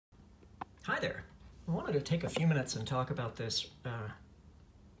Hi there. I wanted to take a few minutes and talk about this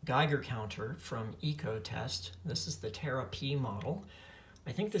Geiger counter from EcoTest. This is the TERRA-P model.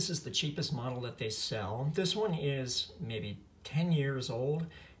 I think this is the cheapest model that they sell. This one is maybe 10 years old,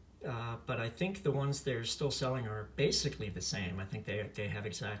 but I think the ones they're still selling are basically the same. I think they have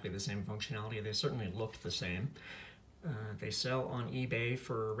exactly the same functionality. They certainly look the same. They sell on eBay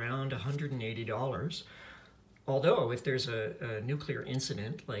for around $180. Although, if there's a nuclear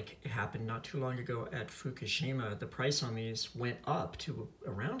incident, like it happened not too long ago at Fukushima, the price on these went up to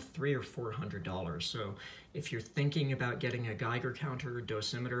around $300 or $400. So if you're thinking about getting a Geiger counter or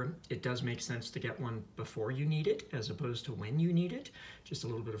dosimeter, it does make sense to get one before you need it, as opposed to when you need it. Just a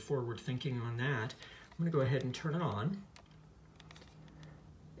little bit of forward thinking on that. I'm going to go ahead and turn it on.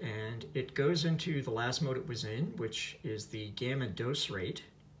 And it goes into the last mode it was in, which is the gamma dose rate.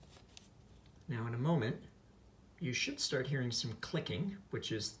 Now in a moment, you should start hearing some clicking,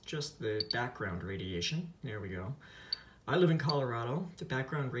 which is just the background radiation. There we go. I live in Colorado. The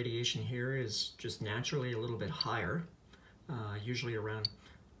background radiation here is just naturally a little bit higher, usually around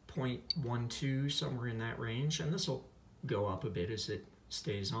 0.12, somewhere in that range. And this will go up a bit as it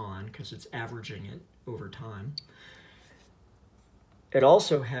stays on because it's averaging it over time. It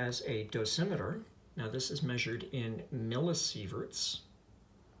also has a dosimeter. Now this is measured in millisieverts.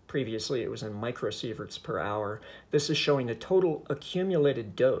 Previously, it was in microsieverts per hour. This is showing the total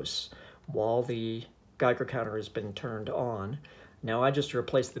accumulated dose while the Geiger counter has been turned on. Now, I just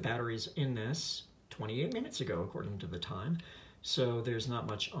replaced the batteries in this 28 minutes ago, according to the time. So there's not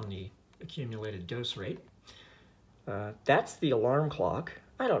much on the accumulated dose rate. That's the alarm clock.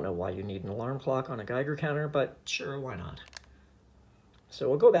 I don't know why you need an alarm clock on a Geiger counter, but sure, why not? So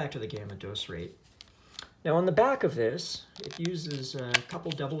we'll go back to the gamma dose rate. Now on the back of this, it uses a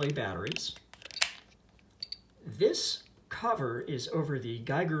couple AA batteries. This cover is over the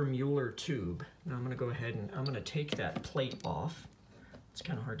Geiger-Müller tube. Now I'm going to go ahead and I'm going to take that plate off. It's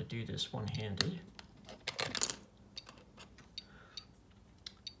kind of hard to do this one-handed.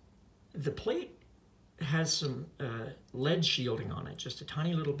 The plate has some lead shielding on it, just a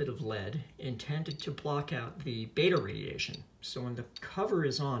tiny little bit of lead intended to block out the beta radiation. So when the cover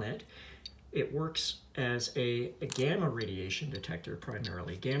is on it, it works as a gamma radiation detector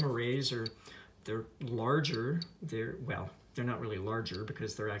primarily. Gamma rays they're larger. They're not really larger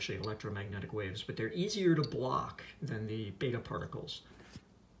because they're actually electromagnetic waves, but they're easier to block than the beta particles.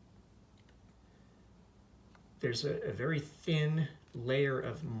 There's a very thin layer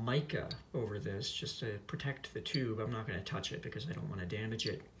of mica over this just to protect the tube. I'm not going to touch it because I don't want to damage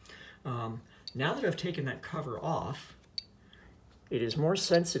it. Now that I've taken that cover off, it is more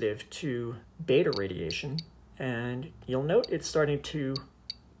sensitive to beta radiation, and you'll note it's starting to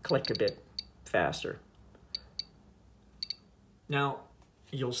click a bit faster. Now,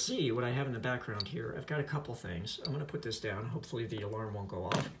 you'll see what I have in the background here. I've got a couple things. I'm going to put this down. Hopefully the alarm won't go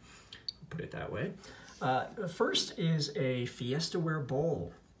off. I'll put it that way. First is a Fiestaware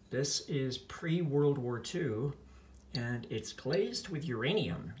bowl. This is pre-World War II, and it's glazed with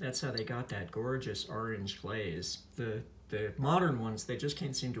uranium. That's how they got that gorgeous orange glaze. The modern ones, they just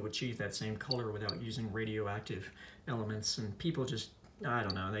can't seem to achieve that same color without using radioactive elements, and people just, I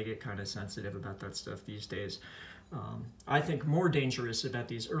don't know, they get kind of sensitive about that stuff these days. I think more dangerous about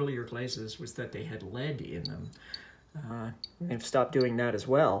these earlier glazes was that they had lead in them. They've stopped doing that as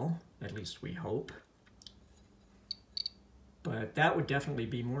well, at least we hope. But that would definitely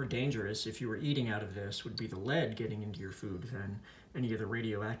be more dangerous if you were eating out of this, would be the lead getting into your food than any of the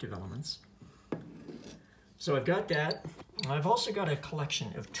radioactive elements. So I've got that. I've also got a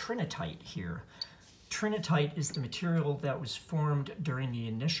collection of Trinitite here. Trinitite is the material that was formed during the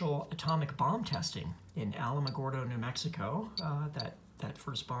initial atomic bomb testing in Alamogordo, New Mexico. That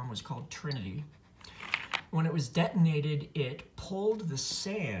first bomb was called Trinity. When it was detonated, it pulled the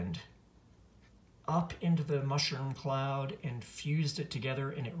sand up into the mushroom cloud and fused it together,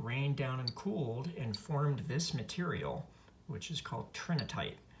 and it rained down and cooled and formed this material, which is called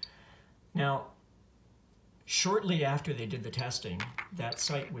Trinitite. Now, shortly after they did the testing, that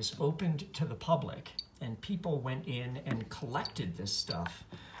site was opened to the public, and people went in and collected this stuff.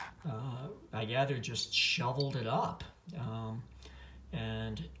 I gather just shoveled it up.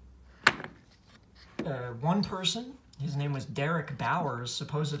 One person, his name was Derek Bowers,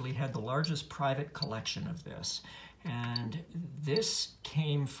 supposedly had the largest private collection of this. And this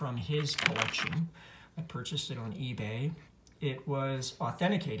came from his collection. I purchased it on eBay. It was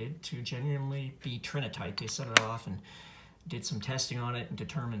authenticated to genuinely be Trinitite. They set it off and did some testing on it and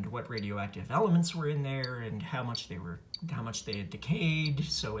determined what radioactive elements were in there and how much they had decayed.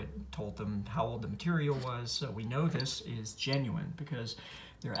 So it told them how old the material was. So we know this is genuine because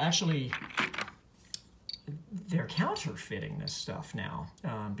they're counterfeiting this stuff now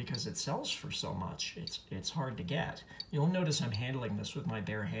because it sells for so much. It's hard to get. You'll notice I'm handling this with my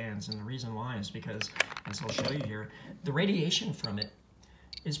bare hands, and the reason why is because, as I'll show you here, the radiation from it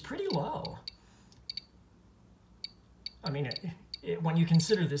is pretty low. I mean, when you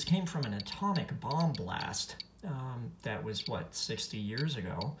consider this came from an atomic bomb blast that was, what, 60 years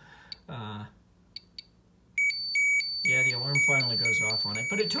ago. Yeah, the alarm finally goes off on it,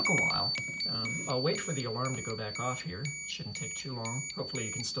 but it took a while. I'll wait for the alarm to go back off here. It shouldn't take too long. Hopefully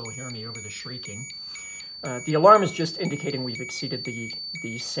you can still hear me over the shrieking. The alarm is just indicating we've exceeded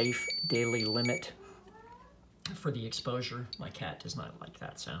the safe daily limit for the exposure. My cat does not like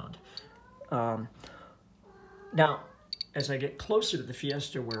that sound. Now, as I get closer to the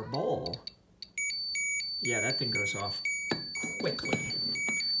Fiestaware bowl, yeah, that thing goes off quickly.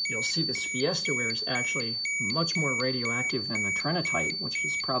 You'll see this Fiestaware is actually much more radioactive than the Trinitite, which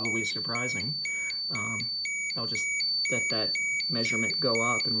is probably surprising. I'll just let that measurement go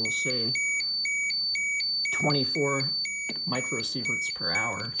up and we'll see 24 microsieverts per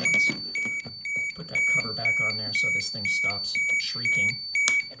hour. Let's put that cover back on there so this thing stops shrieking.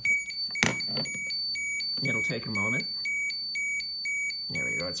 It'll take a moment. There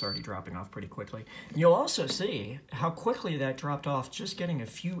we go, it's already dropping off pretty quickly. You'll also see how quickly that dropped off just getting a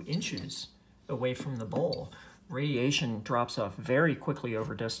few inches away from the bowl. Radiation drops off very quickly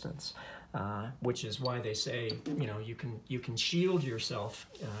over distance, which is why they say, you know, you can shield yourself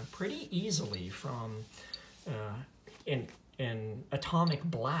pretty easily from an atomic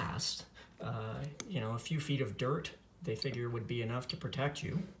blast. You know, a few feet of dirt, they figure, would be enough to protect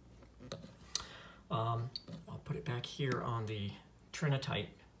you. I'll put it back here on the Trinitite.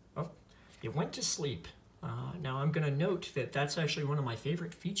 Oh, it went to sleep. Now I'm going to note that that's actually one of my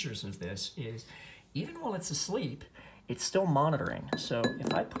favorite features of this is even while it's asleep, it's still monitoring. So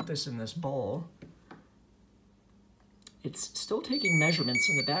if I put this in this bowl, it's still taking measurements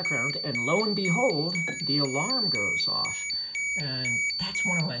in the background, and lo and behold, the alarm goes off. And that's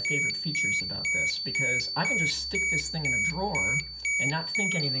one of my favorite features about this, because I can just stick this thing in a drawer and not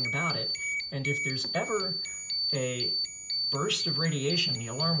think anything about it, and if there's ever a burst of radiation, the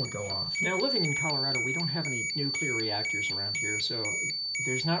alarm would go off. Now, living in Colorado, we don't have any nuclear reactors around here, so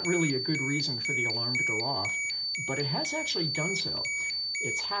there's not really a good reason for the alarm to go off, but it has actually done so.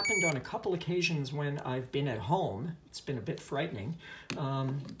 It's happened on a couple occasions when I've been at home. It's been a bit frightening,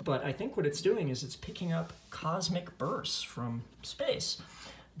 but I think what it's doing is it's picking up cosmic bursts from space.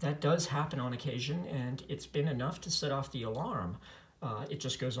 That does happen on occasion, and it's been enough to set off the alarm. It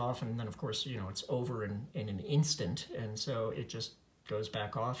just goes off, and then, of course, you know, it's over in an instant, and so it just goes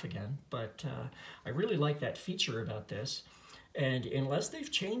back off again. But I really like that feature about this. And unless they've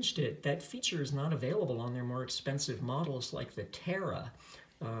changed it, that feature is not available on their more expensive models like the Terra,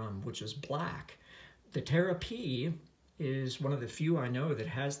 which is black. The TERRA-P is one of the few I know that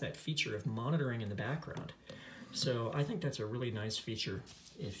has that feature of monitoring in the background. So I think that's a really nice feature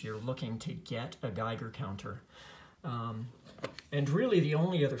if you're looking to get a Geiger counter. And really the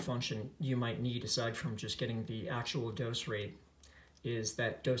only other function you might need aside from just getting the actual dose rate is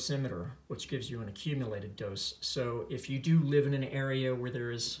that dosimeter, which gives you an accumulated dose. So if you do live in an area where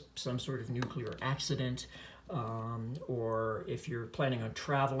there is some sort of nuclear accident, or if you're planning on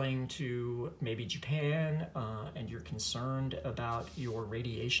traveling to maybe Japan and you're concerned about your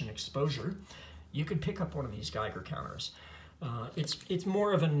radiation exposure, you could pick up one of these Geiger counters. It's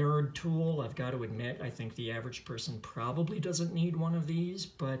more of a nerd tool, I've got to admit. I think the average person probably doesn't need one of these,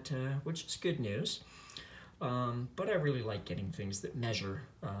 but which is good news. But I really like getting things that measure,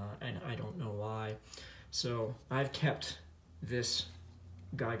 and I don't know why. So I've kept this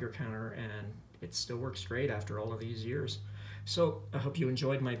Geiger counter, and it still works great after all of these years. So I hope you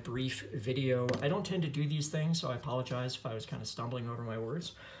enjoyed my brief video. I don't tend to do these things, so I apologize if I was kind of stumbling over my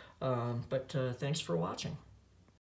words. But thanks for watching.